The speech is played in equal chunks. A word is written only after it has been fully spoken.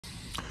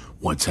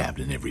What's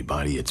happening,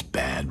 everybody? It's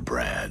Bad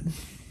Brad. And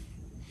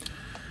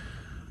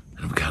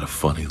I've got a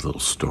funny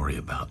little story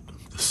about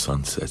the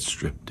Sunset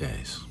Strip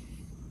days.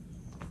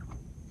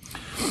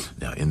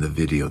 Now, in the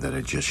video that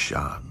I just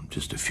shot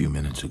just a few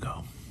minutes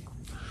ago,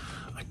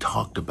 I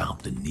talked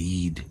about the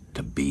need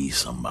to be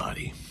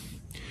somebody.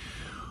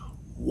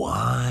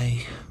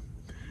 Why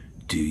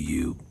do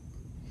you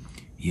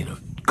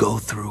go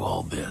through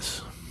all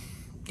this?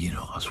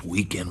 Us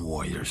weekend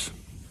warriors.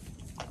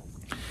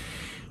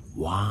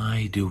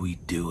 Why do we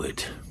do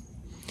it?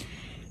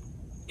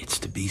 It's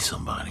to be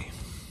somebody.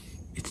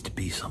 It's to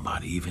be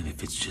somebody, even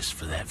if it's just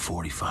for that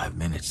 45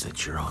 minutes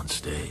that you're on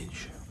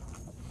stage.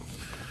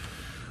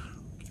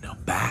 Now,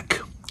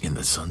 back in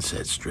the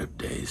Sunset Strip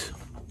days,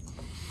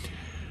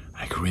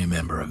 I can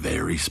remember a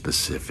very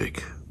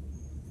specific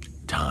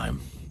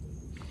time.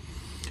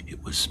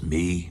 It was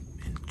me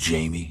and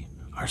Jamie,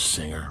 our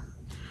singer,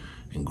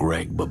 and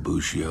Greg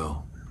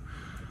Babuccio,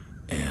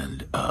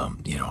 and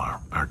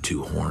our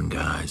two horn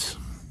guys.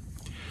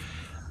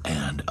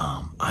 And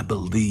I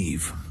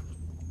believe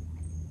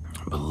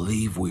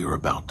we were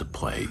about to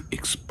play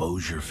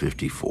Exposure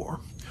 54,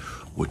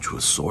 which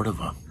was sort of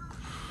a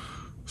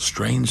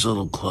strange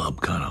little club,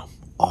 kind of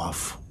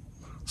off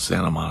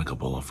Santa Monica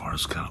Boulevard.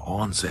 It's kind of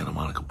on Santa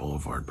Monica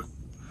Boulevard, but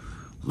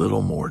a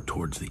little more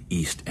towards the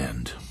east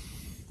end.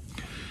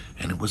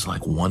 And it was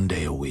like one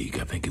day a week.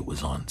 I think it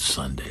was on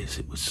Sundays.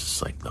 It was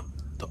just like the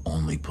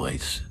only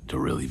place to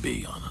really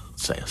be on,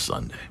 say, a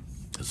Sunday,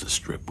 because the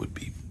Strip would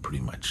be pretty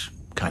much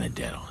kind of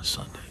dead on a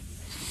Sunday.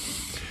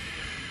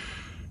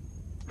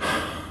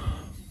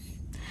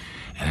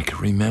 And I can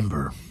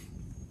remember,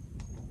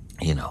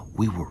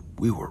 we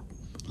were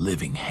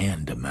living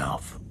hand to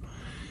mouth,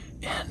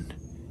 and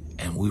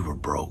we were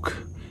broke,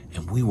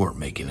 and we weren't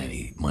making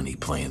any money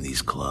playing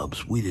these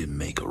clubs. We didn't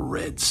make a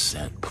red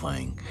cent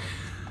playing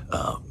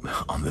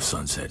on the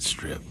Sunset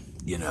Strip.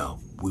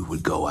 We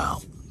would go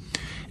out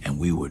and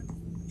we would,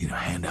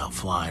 hand out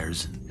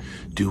flyers and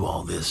do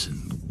all this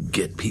and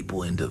get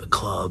people into the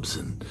clubs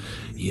and,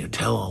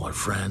 tell all our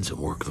friends and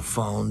work the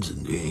phones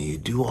and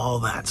do all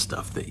that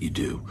stuff that you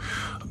do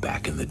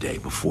back in the day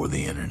before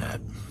the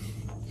internet.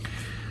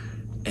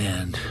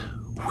 And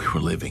we were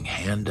living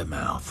hand to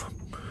mouth.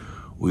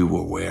 We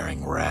were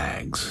wearing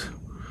rags.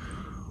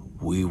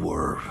 We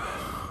were,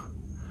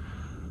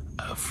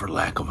 for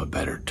lack of a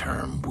better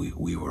term,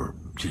 we were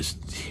just,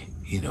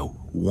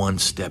 one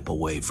step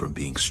away from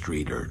being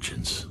street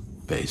urchins,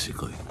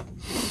 basically.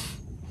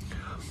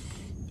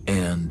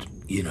 And,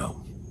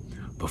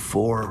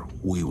 before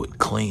we would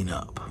clean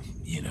up,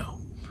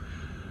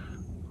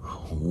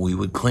 we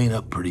would clean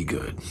up pretty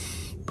good.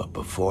 But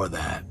before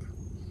that,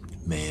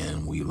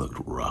 man, we looked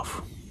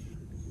rough.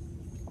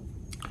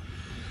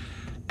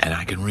 And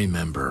I can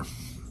remember,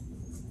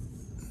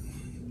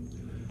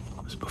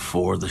 it was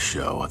before the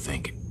show, I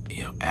think,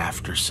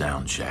 after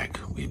sound check.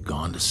 We had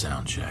gone to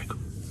sound check.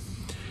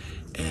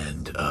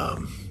 And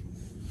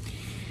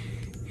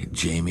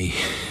Jamie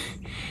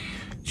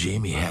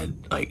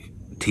had like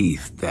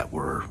teeth that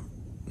were,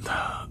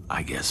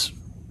 I guess,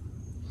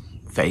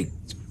 fake,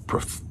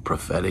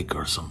 prophetic,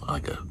 or some,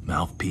 like a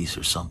mouthpiece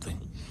or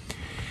something.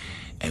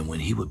 And when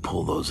he would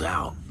pull those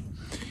out,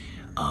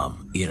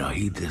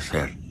 he just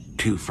had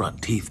two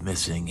front teeth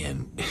missing,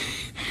 and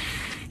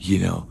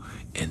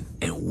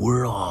and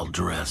we're all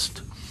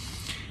dressed.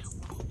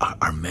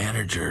 Our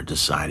manager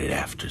decided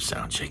after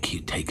sound check,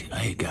 he'd take,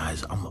 hey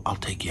guys, I'll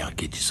take you out,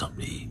 get you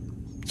something to eat.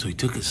 So he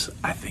took us,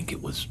 I think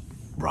it was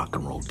Rock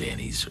and Roll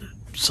Denny's or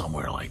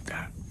somewhere like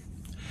that.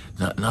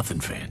 Nothing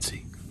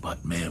fancy,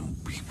 but man,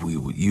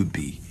 you'd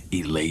be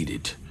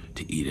elated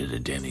to eat at a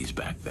Denny's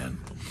back then.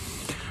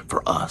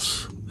 For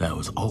us, that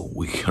was,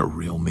 we get a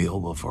real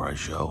meal before our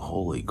show.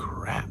 Holy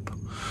crap.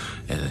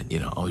 And,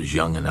 I was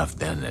young enough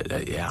then that,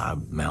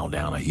 I'd mow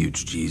down a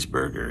huge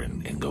cheeseburger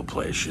and go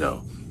play a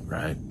show,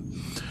 right?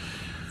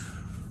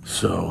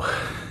 So,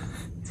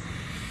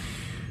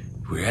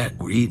 we're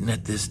eating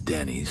at this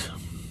Denny's,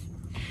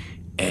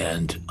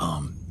 and,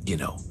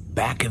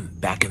 back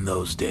in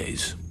those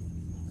days,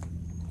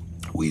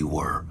 we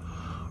were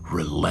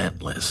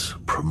relentless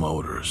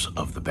promoters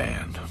of the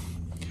band.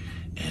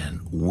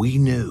 And we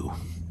knew,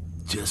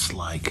 just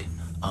like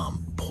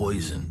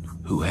Poison,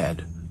 who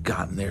had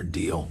gotten their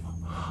deal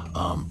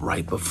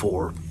right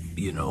before,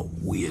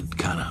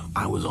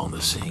 I was on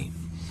the scene,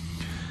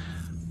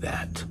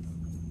 that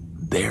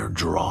their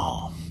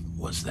draw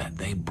was that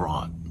they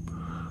brought,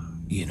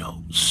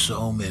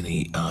 so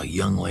many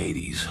young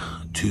ladies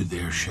to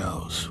their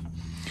shows.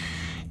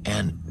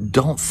 And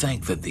don't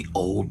think that the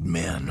old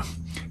men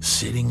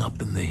sitting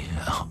up in the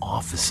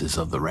offices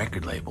of the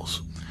record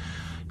labels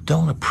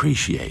don't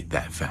appreciate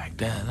that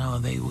fact. No,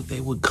 they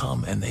would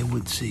come and they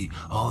would see,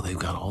 they've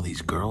got all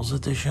these girls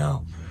at the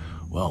show.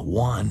 Well,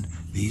 one,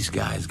 these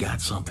guys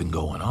got something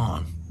going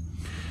on,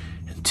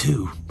 and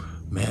two,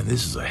 man,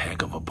 this is a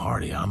heck of a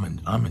party.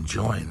 I'm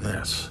enjoying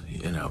this,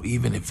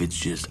 even if it's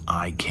just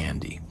eye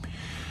candy,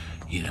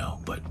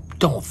 but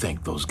don't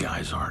think those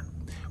guys aren't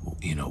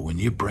You know, when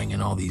you're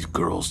bringing all these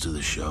girls to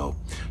the show,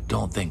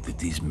 don't think that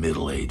these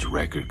middle-aged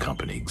record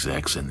company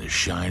execs in their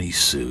shiny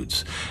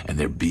suits and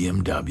their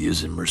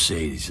BMWs and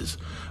Mercedeses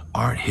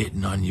aren't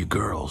hitting on you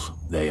girls.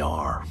 They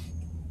are.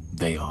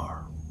 They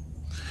are.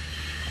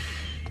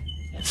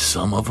 And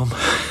some of them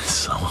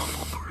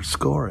were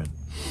scoring.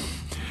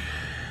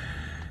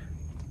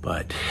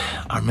 But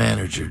our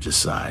manager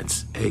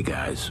decides, hey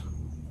guys,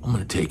 I'm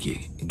gonna take you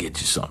and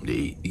get you something to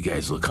eat. You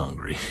guys look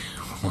hungry.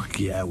 I'm like,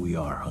 yeah, we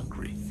are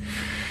hungry.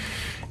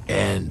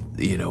 And,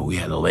 you know, we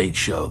had a late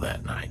show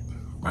that night,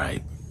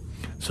 right?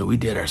 So we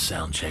did our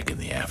sound check in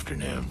the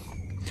afternoon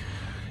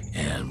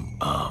and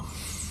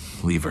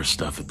leave our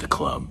stuff at the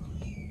club.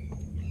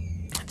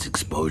 It's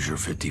Exposure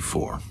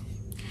 54.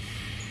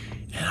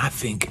 And I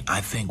think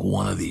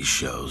one of these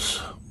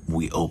shows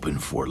we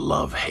opened for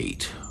Love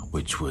Hate,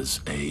 which was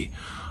a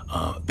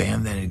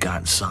band that had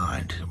gotten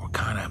signed. We're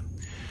kind of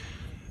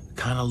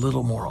a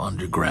little more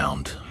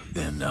underground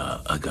than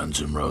a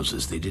Guns N'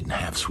 Roses. They didn't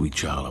have Sweet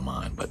Child of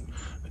Mine, but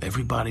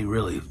everybody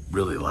really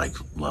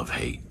liked Love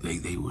Hate.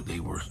 They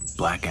were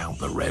Blackout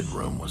the Red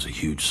Room was a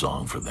huge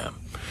song for them.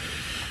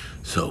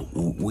 So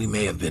we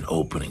may have been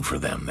opening for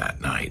them that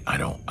night. I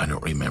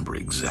don't remember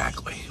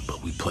exactly,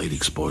 but we played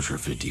Exposure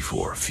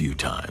 54 a few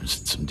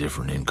times, some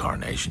different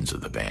incarnations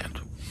of the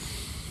band.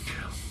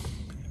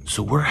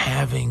 So we're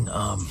having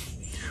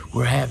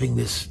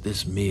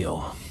this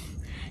meal.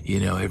 You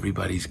know,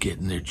 everybody's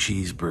getting their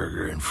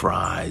cheeseburger and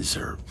fries,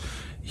 or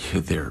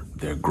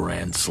their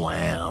Grand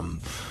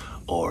Slam,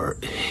 or,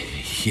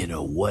 you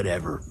know,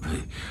 whatever.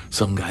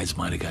 Some guys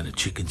might have got a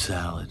chicken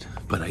salad,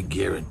 but I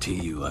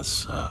guarantee you,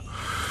 us,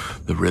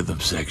 the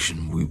rhythm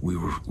section, we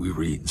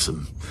were eating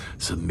some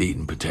meat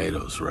and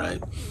potatoes,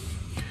 right?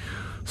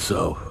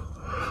 So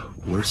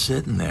we're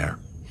sitting there,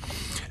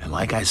 and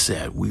like I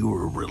said, we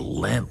were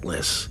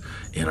relentless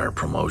in our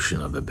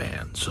promotion of the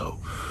band. So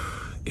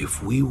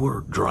if we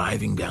were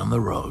driving down the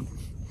road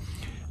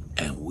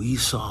and we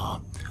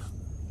saw,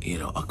 you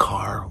know, a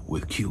car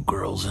with cute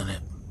girls in it,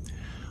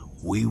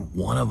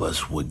 one of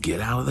us would get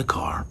out of the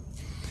car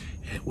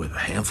with a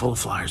handful of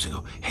flyers and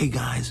go, hey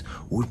guys,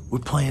 we're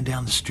playing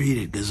down the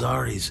street at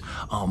Gazzardi's,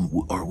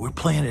 or we're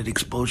playing at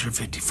Exposure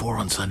 54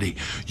 on Sunday.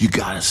 You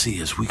gotta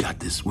see us. We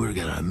got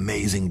an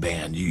amazing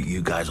band.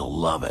 You guys will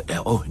love it.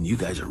 Oh, and you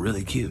guys are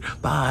really cute.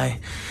 Bye.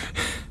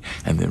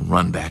 And then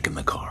run back in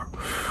the car.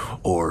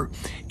 Or,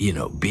 you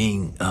know,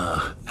 being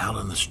out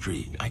on the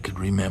street. I could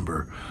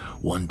remember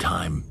one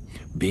time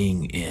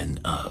being in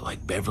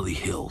like Beverly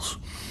Hills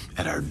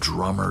at our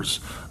drummer's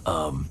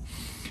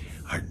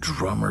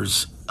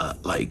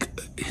like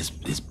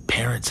his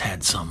parents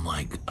had some,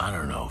 like, I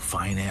don't know,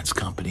 finance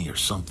company or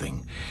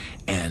something,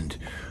 and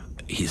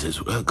he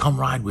says, come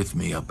ride with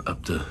me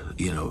up to,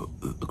 you know,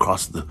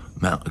 across the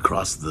mountain,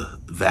 across the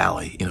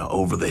valley, you know,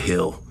 over the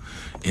hill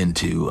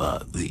into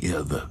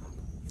the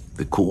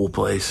cool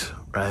place,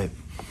 right?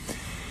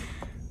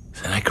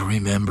 And I can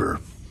remember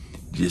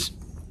just,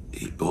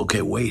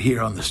 okay, wait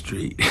here on the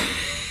street.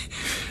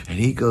 And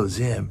he goes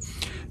in,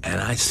 and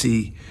I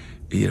see,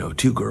 you know,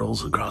 two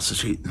girls across the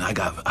street, and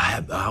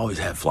I always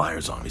have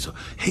flyers on me. So,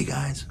 hey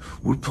guys,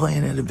 we're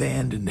playing at a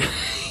band, and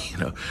you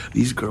know,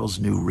 these girls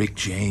knew Rick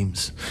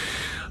James,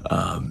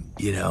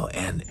 you know,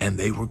 and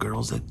they were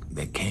girls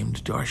that came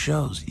to our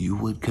shows. You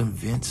would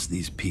convince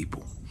these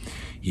people,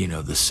 you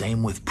know, the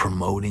same with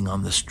promoting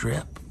on the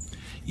Strip.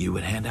 You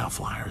would hand out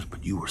flyers,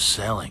 but you were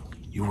selling.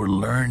 You were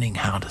learning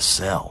how to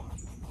sell.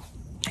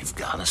 You've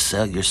got to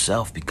sell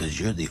yourself because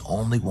you're the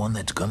only one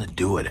that's going to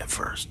do it at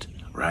first,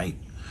 right?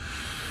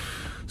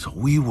 So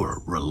we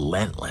were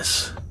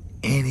relentless.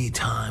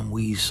 Anytime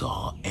we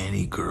saw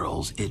any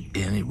girls, and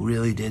it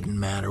really didn't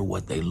matter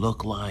what they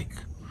looked like.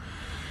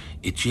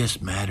 It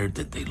just mattered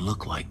that they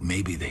looked like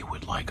maybe they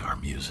would like our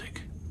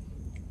music.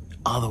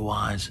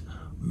 Otherwise,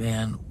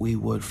 man, we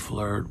would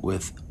flirt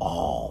with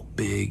all,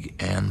 big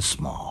and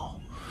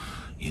small.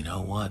 You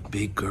know what?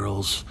 Big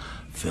girls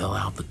fill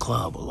out the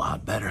club a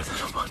lot better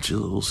than a bunch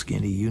of little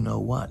skinny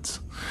you-know-whats.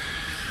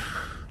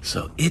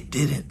 So it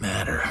didn't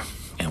matter.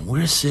 And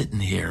we're sitting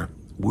here,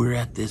 we're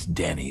at this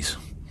Denny's,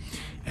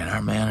 and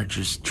our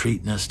manager's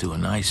treating us to a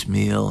nice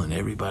meal, and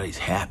everybody's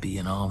happy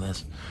and all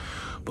this.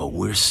 But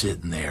we're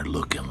sitting there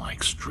looking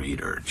like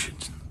street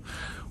urchins.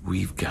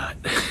 We've got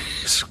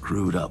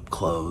screwed up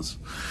clothes.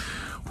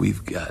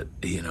 We've got,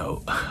 you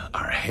know,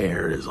 our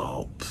hair is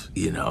all,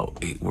 you know,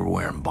 we're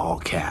wearing ball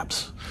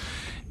caps.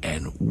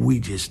 And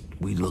we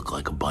look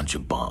like a bunch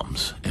of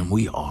bums. And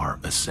we are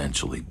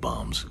essentially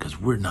bums because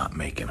we're not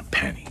making a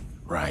penny,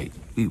 right?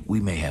 We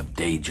may have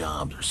day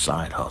jobs or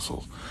side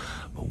hustles,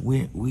 but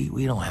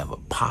we don't have a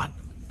pot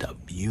to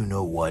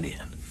you-know-what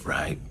in,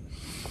 right?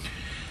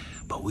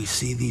 But we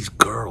see these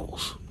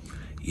girls,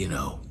 you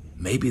know,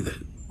 maybe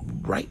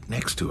right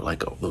next to it,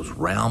 like those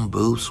round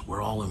booths.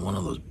 We're all in one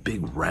of those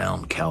big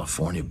round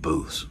California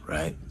booths,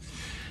 right?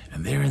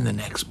 And they're in the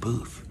next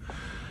booth.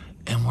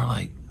 And we're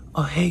like,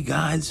 oh, hey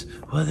guys,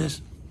 what is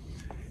this?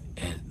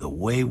 And the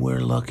way we're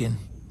looking,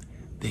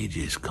 they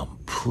just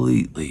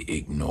completely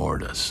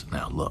ignored us.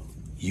 Now look,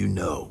 you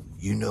know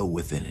You know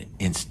within an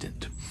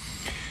instant.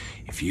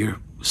 If you're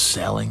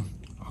selling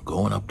or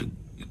going up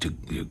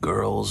to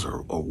girls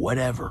or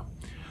whatever,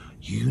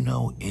 you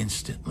know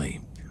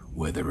instantly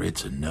whether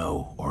it's a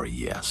no or a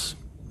yes.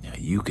 Now,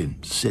 you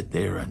can sit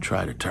there and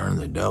try to turn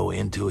the no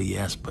into a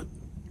yes, but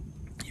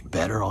you're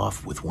better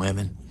off with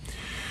women.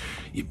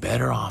 You're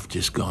better off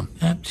just going,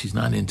 she's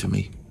not into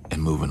me,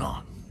 and moving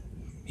on.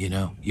 You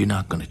know, you're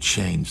not going to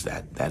change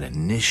that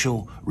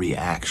initial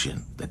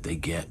reaction that they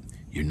get.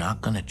 You're not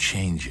going to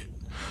change it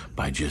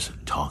by just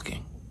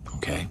talking,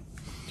 okay?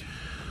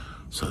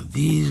 So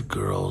these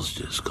girls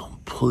just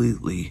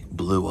completely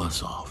blew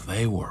us off.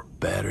 They were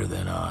better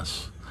than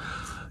us.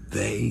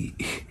 They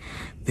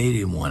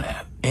didn't want to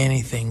have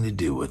anything to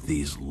do with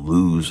these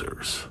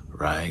losers,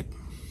 right?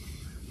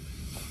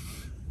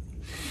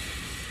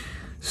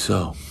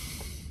 So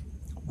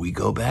we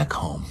go back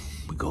home.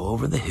 We go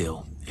over the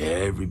hill.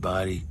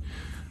 Everybody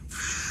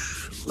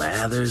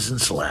lathers and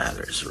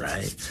slathers,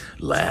 right?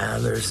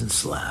 Lathers and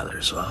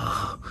slathers.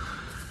 Oh,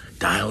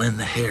 dial in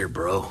the hair,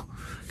 bro.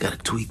 Gotta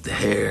tweak the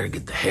hair,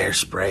 get the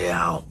hairspray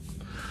out,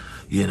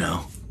 you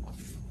know.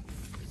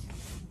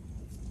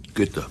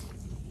 Get the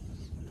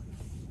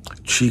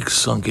cheeks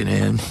sunken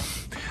in,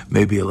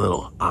 maybe a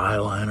little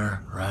eyeliner,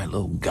 right? A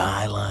little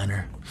guy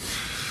liner.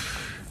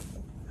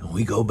 And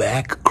we go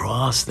back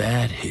across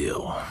that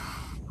hill.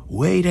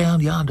 Way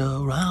down yonder,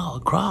 right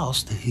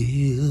across the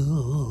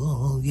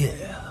hill,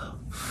 yeah.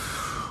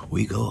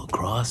 We go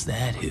across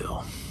that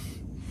hill.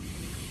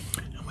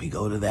 And we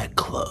go to that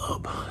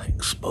club,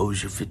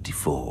 Exposure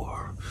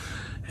 54.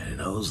 And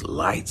those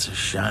lights are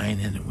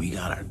shining, and we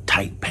got our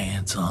tight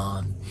pants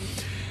on.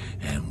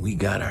 And we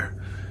got our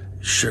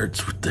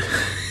shirts with the,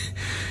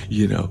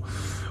 you know,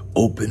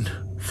 open,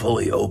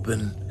 fully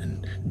open,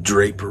 and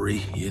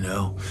drapery, you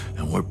know.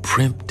 And we're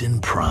primped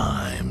and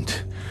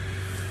primed.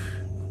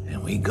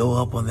 And we go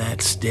up on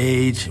that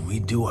stage and we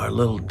do our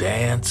little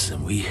dance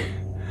and we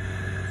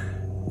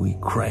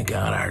crank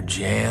out our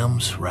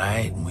jams,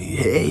 right? And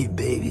hey,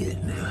 baby,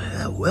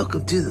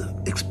 welcome to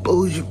the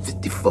Exposure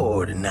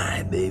 54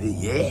 tonight, baby.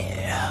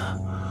 Yeah,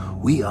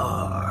 we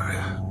are,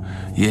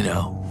 you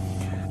know.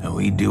 And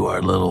we do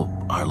our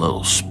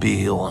little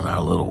spiel and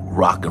our little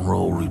rock and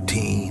roll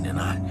routine. And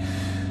I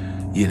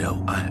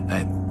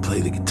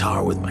play the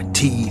guitar with my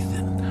teeth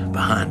and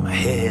behind my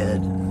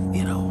head,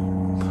 you know.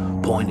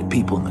 Point at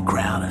people in the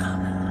crowd,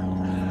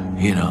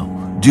 you know,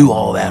 do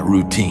all that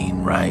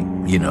routine, right?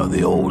 You know,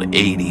 the old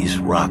 80s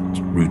rock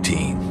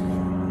routine.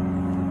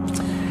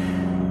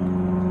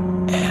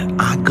 And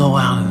I go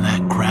out in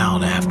that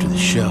crowd after the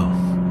show,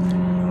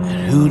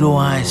 and who do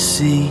I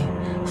see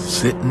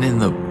sitting in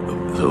the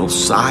little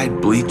side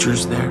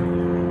bleachers there?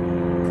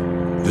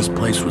 This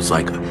place was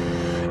like a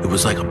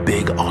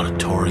big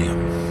auditorium,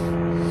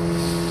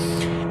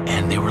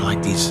 and they were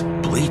like these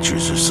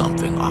bleachers or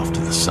something off to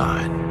the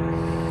side.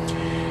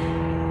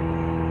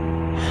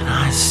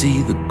 I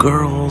see the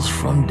girls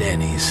from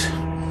Denny's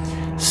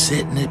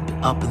sitting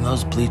up in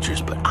those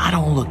bleachers, but I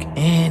don't look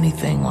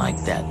anything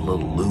like that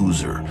little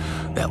loser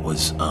that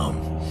was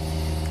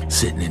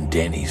sitting in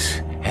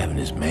Denny's having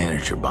his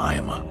manager buy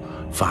him a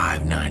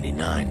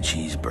 $5.99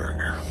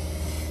 cheeseburger.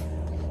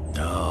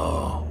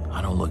 No,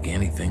 I don't look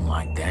anything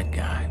like that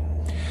guy.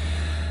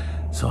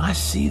 So I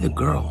see the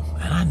girl,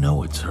 and I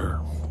know it's her,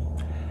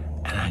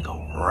 and I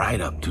go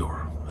right up to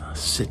her. I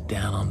sit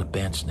down on the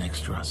bench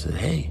next to her. I said,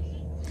 hey,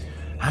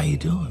 how you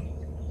doing?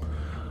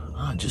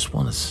 I just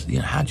want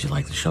to, how'd you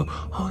like the show?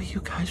 Oh,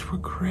 you guys were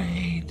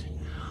great.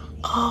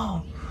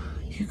 Oh,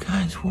 you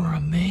guys were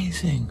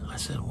amazing. I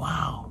said,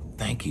 wow,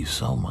 thank you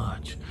so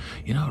much.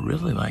 I'd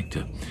really like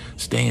to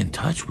stay in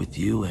touch with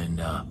you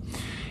and,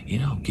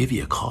 give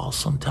you a call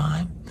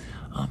sometime.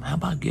 How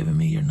about giving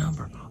me your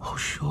number? Oh,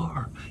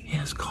 sure.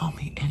 Yes, call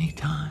me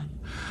anytime.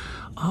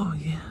 Oh,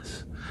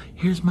 yes.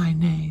 Here's my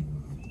name.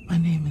 My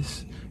name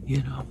is,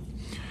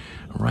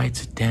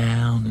 writes it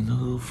down in a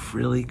little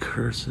frilly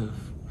cursive,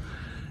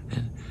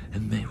 and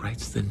then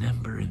writes the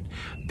number in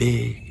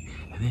big,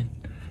 and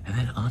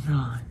then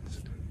underlines,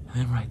 and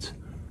then writes,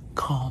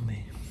 call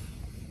me.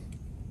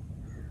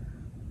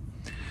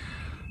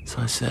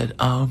 So I said,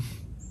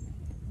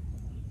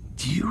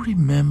 do you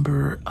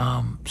remember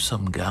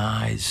some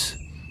guys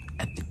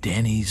at the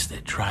Denny's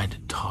that tried to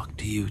talk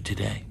to you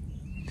today?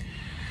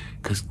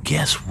 'Cause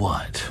guess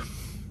what?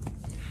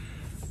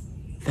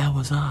 That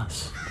was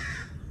us.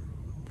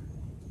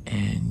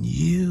 And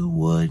you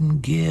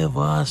wouldn't give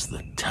us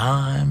the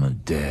time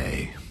of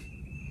day.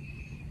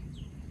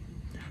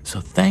 So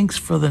thanks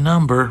for the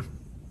number.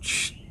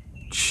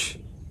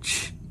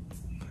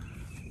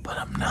 But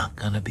I'm not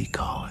gonna be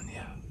calling you.